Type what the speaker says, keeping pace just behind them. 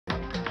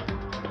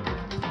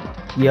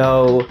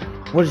Yo,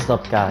 what is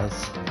up,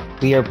 guys?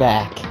 We are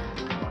back.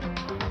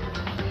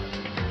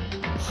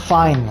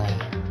 Finally.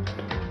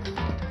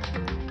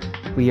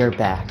 We are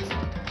back.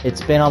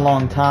 It's been a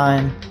long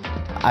time.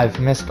 I've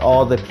missed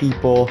all the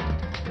people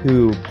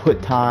who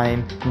put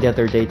time the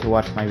other day to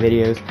watch my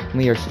videos.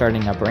 We are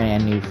starting a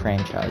brand new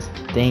franchise,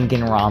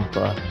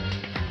 Danganronpa.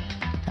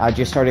 I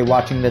just started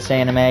watching this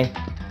anime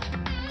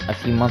a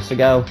few months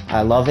ago.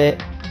 I love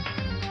it.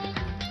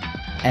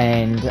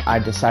 And I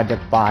decided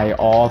to buy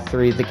all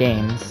 3 of the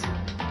games.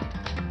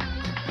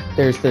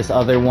 There's this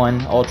other one,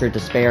 Ultra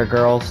Despair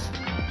Girls.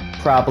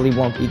 Probably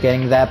won't be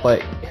getting that,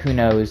 but who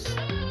knows.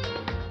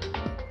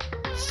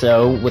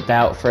 So,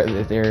 without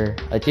further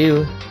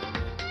ado,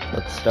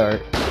 let's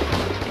start.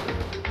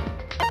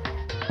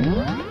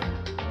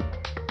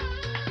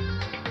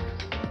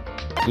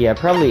 Yeah,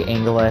 probably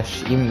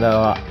English, even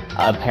though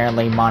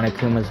apparently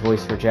Monokuma's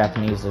voice for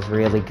Japanese is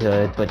really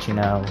good, but you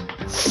know.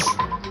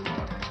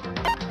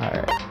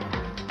 Alright.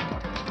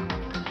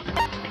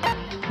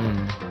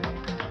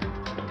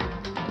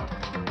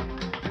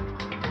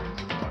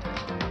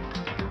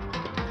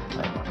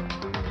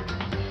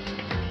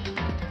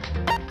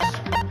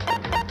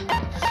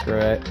 Screw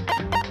it.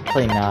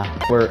 Probably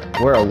not.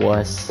 We're a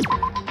wuss.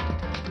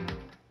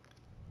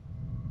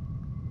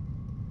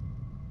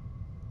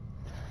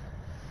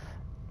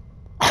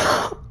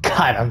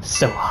 God, I'm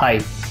so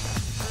hyped.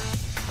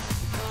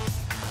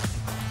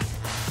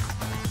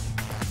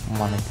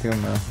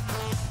 Monokuma.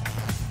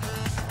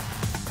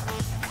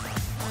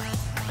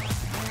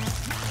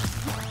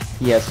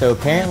 Yeah, so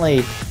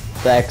apparently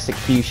the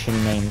execution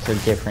names are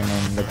different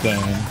in the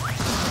game.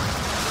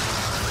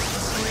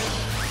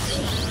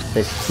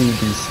 This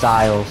 2D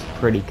style's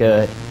pretty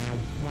good.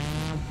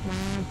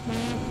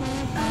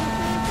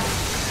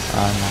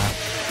 Oh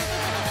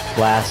no.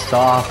 Blast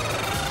off.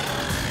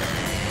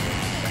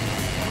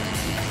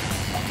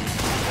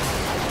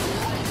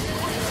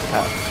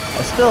 Oh,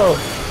 I still...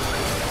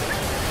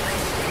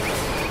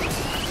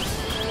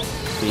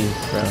 Jeez,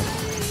 bro.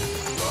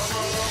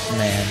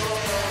 Man.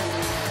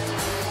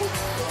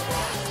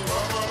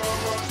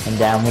 And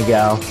down we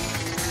go.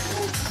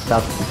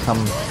 About to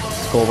become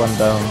skull and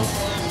bones.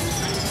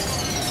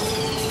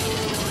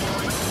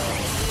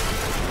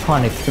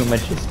 Monokuma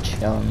just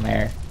chilling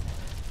there.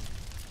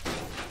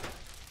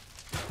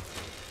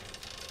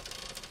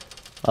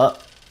 Oh.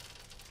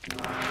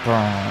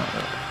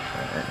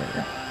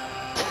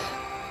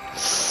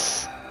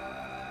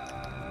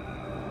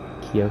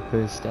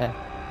 Kyoko's dead.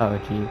 Oh,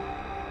 gee.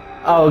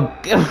 Oh,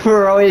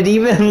 bro, it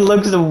even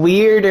looks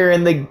weirder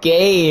in the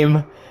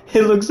game.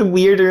 It looks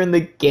weirder in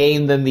the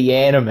game than the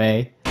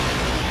anime.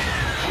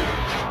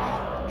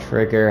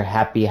 Trigger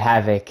Happy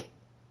Havoc.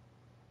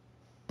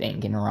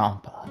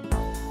 Danganronpa.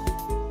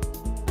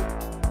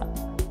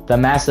 The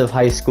massive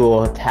high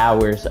school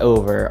towers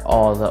over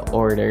all the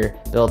order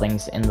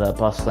buildings in the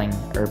bustling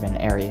urban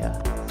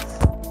area.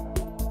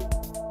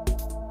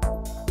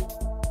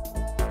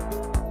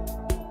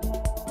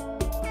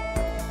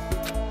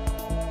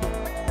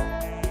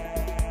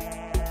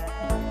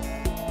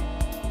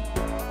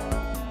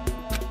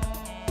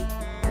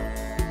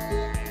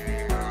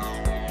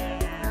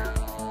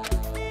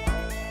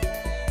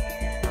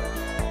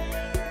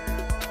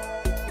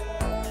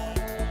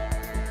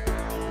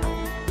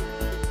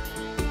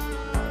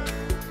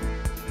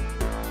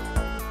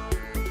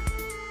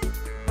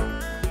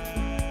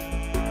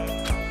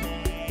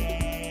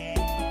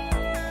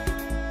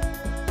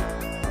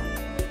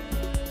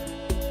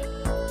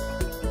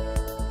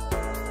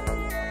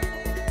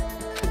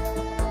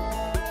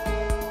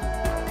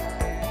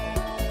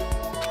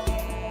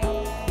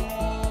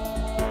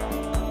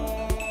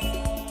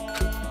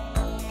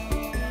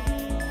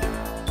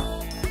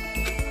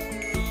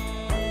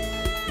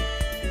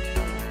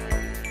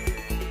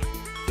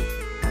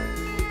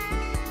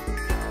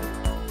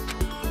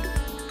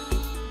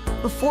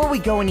 Before we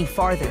go any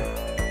farther,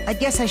 I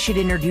guess I should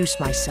introduce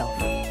myself.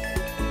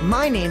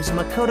 My name's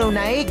Makoto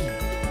Naegi.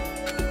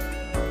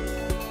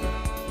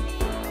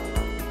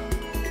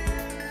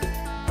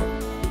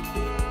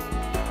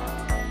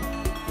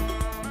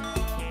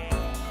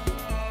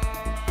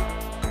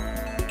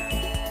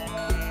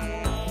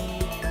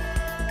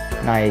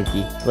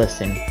 Naegi,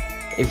 listen,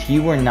 if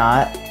you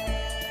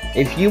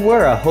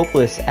were a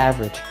hopeless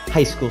average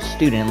high school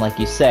student like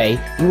you say,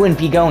 you wouldn't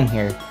be going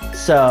here,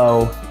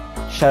 so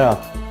shut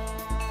up.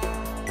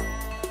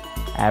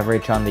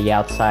 Average on the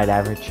outside,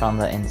 average on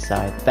the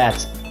inside.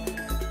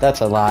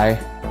 That's a lie.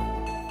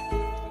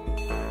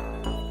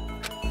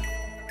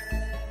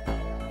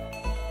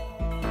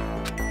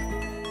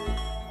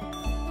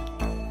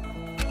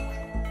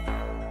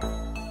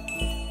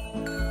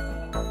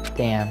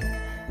 Damn.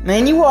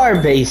 Man, you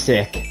are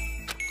basic.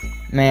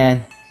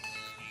 Man.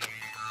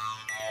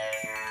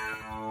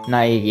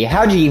 Naegi,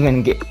 how'd you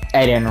even get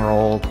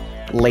enrolled?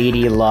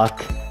 Lady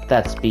luck.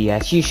 That's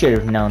BS. You should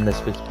have known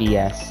this was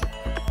BS.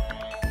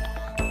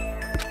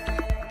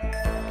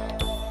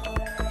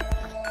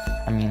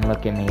 I mean,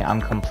 look at me. I'm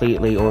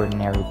completely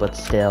ordinary, but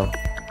still.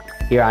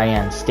 here I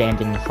am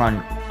standing in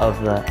front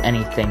of the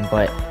anything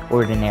but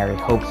ordinary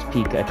Hope's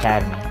Peak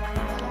Academy.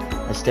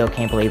 I still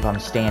can't believe I'm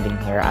standing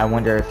here. I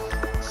wonder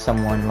if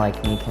someone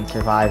like me can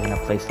survive in a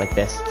place like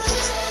this.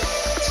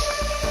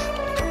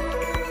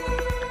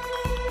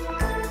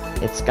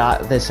 It's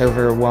got this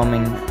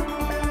overwhelming...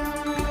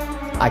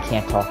 I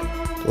can't talk.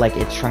 Like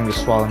it's trying to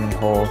swallow me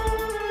whole.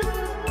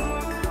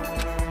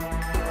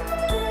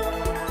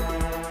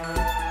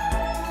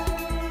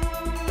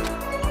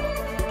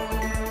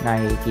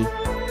 Naegi.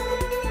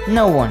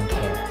 No one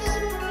cares.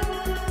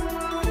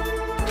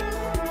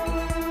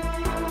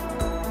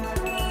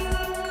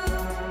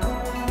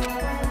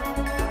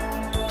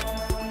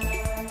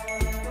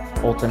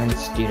 Ultimate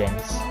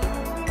students.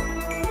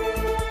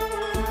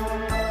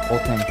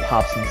 Ultimate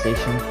pop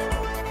sensation.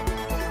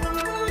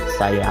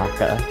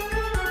 Sayaka.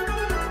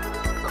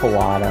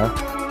 Kawada.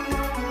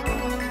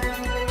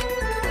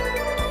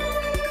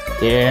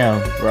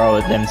 Damn, bro,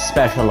 with them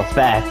special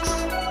effects.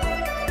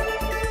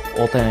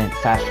 Ultimate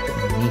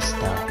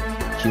fashionista.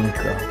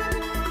 Junko.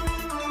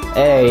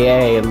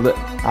 Hey, look,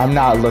 I'm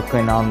not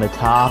looking on the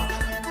top.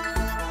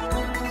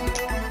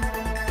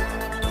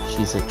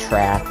 She's a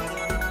trap.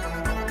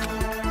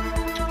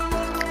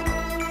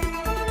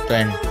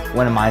 Then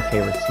one of my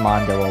favorites,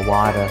 Mondo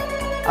Awada.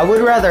 I would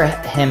rather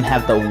him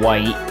have the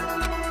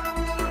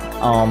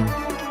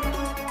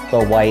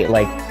white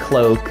like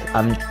cloak.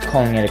 I'm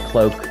calling it a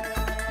cloak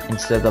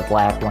instead of the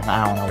black one.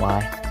 I don't know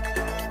why.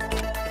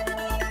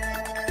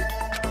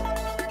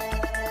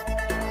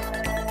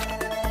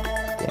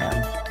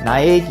 Damn,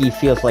 Naegi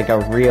feels like a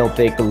real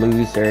big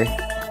loser,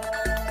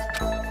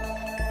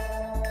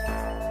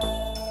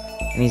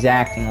 and he's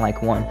acting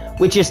like one,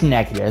 which is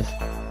negative.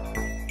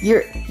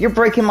 You're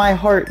breaking my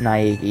heart,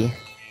 Naegi.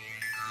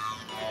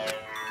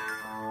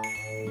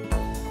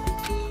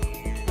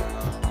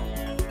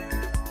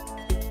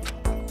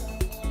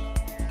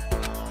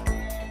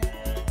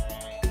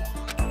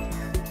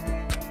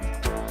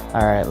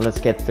 Alright, let's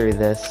get through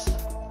this.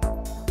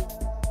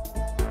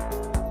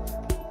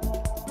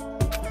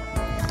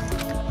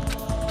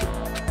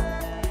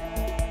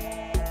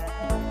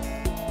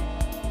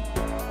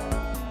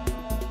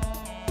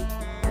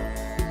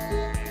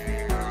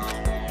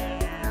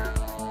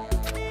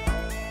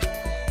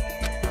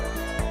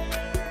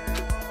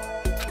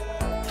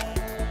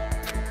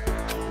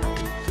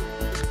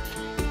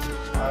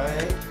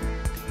 Alright.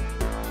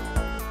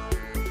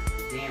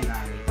 Damn,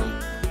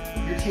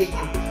 Naegi. You're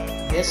taking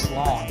this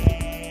long.